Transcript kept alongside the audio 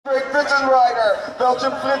Rider.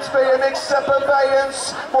 Belgium Frits BMX Seppe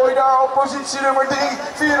Wijens. Mooi daar op positie nummer 3.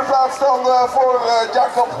 Vierde plaats dan voor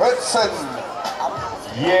Jacob Hudson.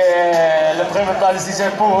 Yeah, le première place ici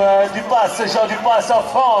c'est pour Dupas, Jean Dupas en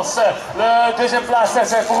France. Le deuxième place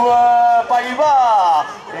c'est pour Pays-Bas.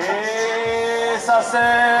 Et ça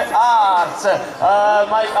c'est Arts,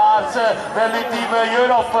 Mike Arts, de Team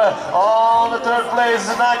Europe. On the third place,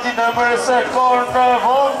 19 numbers, Korn van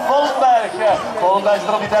Vollenberg. Vollenberg is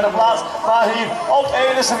er op die derde plaats, maar hier op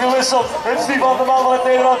 1 is er gewisseld. Het is die van de man van het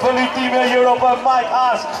Nederland van Team Europe, Mike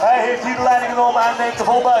Arts. Hij heeft hier de leiding genomen en neemt de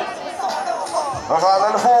volbuik. We gaan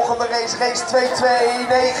naar de volgende race, race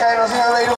 229 en dan zien we wederom